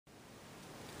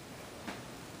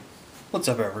What's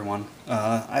up, everyone?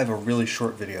 I have a really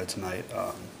short video tonight.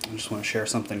 I just want to share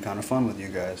something kind of fun with you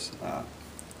guys. A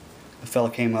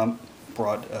fella came up,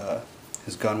 brought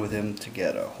his gun with him to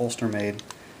get a holster made,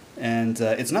 and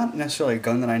it's not necessarily a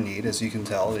gun that I need, as you can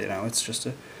tell. You know, it's just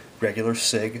a regular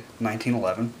SIG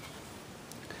 1911.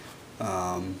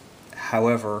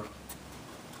 However,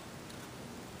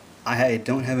 I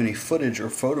don't have any footage or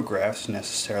photographs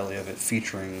necessarily of it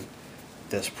featuring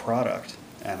this product,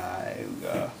 and I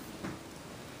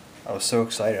was so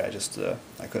excited.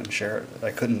 I couldn't share it.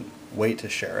 I couldn't wait to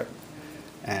share it.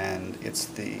 And it's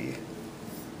the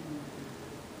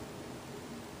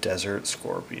Desert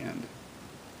Scorpion,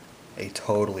 a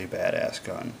totally badass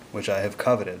gun, which I have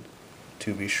coveted,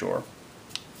 to be sure.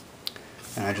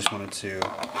 And I just wanted to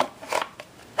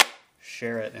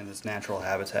share it in its natural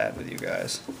habitat with you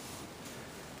guys.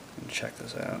 And check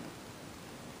this out.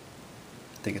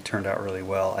 I think it turned out really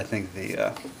well. I think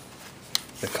the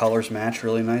colors match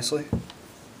really nicely.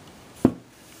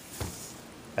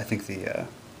 I think the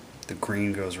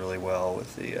green goes really well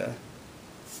with the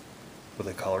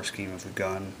color scheme of the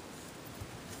gun.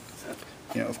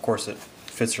 You know, of course, it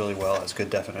fits really well. Has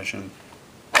good definition.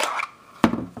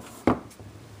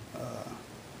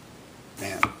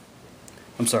 Man,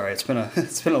 I'm sorry. It's been a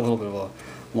little bit of a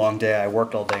long day. I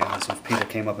worked all day on this. Some people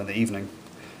came up in the evening,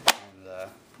 and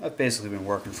I've basically been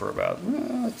working for about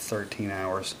 13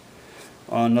 hours.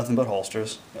 On nothing but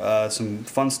holsters. Some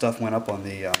fun stuff went up on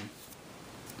the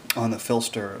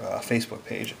Filster Facebook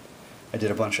page. I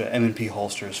did a bunch of M&P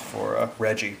holsters for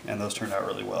Reggie, and those turned out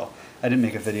really well. I didn't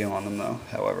make a video on them though.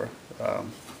 However,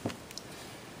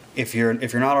 if you're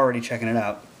not already checking it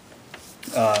out,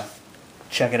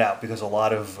 check it out, because a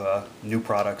lot of new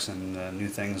products and new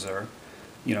things are,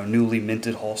 you know, newly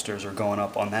minted holsters are going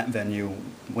up on that venue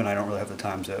when I don't really have the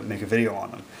time to make a video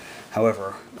on them.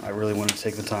 However, I really wanted to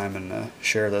take the time and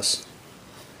share this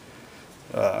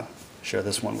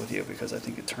one with you, because I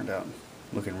think it turned out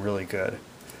looking really good.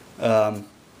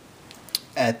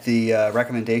 At the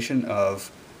recommendation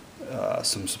of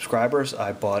some subscribers,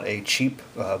 I bought a cheap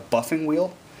buffing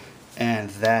wheel, and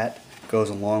that goes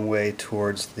a long way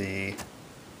towards the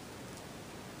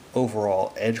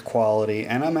overall edge quality,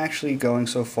 and I'm actually going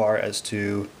so far as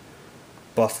to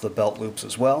buff the belt loops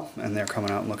as well, and they're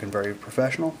coming out and looking very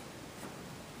professional.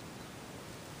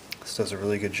 This does a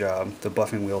really good job. The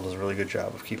buffing wheel does a really good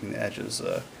job of keeping the edges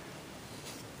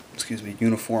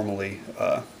uniformly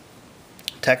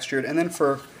textured, and then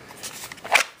for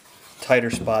tighter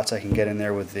spots I can get in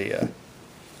there with the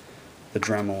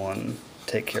Dremel and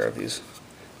take care of these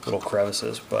little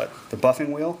crevices. But the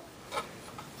buffing wheel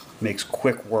makes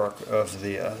quick work of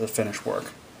the finish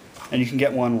work, and you can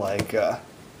get one like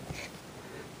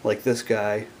this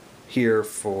guy here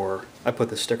for, I put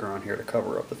the sticker on here to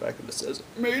cover up the fact that it says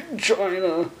made in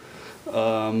China.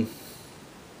 And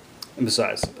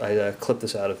besides, I clipped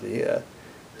this out of the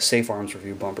Safe Arms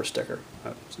Review bumper sticker.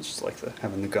 It's just like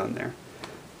having the gun there.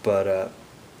 But at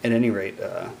any rate,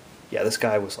 yeah, this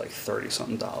guy was like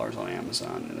 $30-something on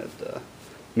Amazon, and it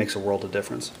makes a world of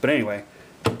difference. But anyway,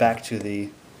 back to the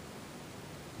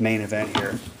main event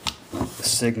here, the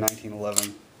SIG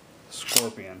 1911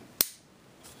 Scorpion.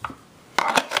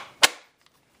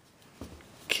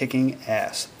 Kicking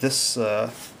ass. This, I'm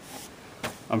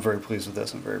very pleased with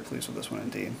this. I'm very pleased with this one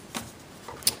indeed.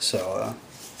 So,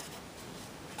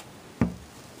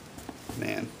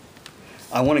 man,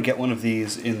 I want to get one of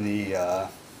these in the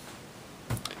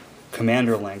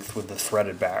commander length with the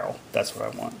threaded barrel. That's what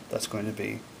I want. That's going to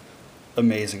be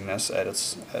amazingness at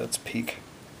its peak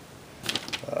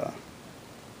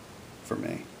for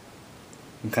me.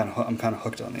 I'm kind of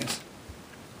hooked on these.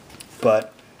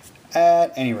 But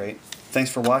at any rate, thanks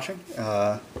for watching.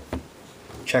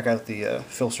 Check out the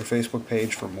Filster Facebook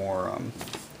page for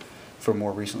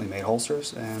more recently made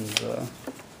holsters, and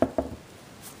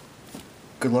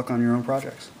good luck on your own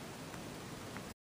projects.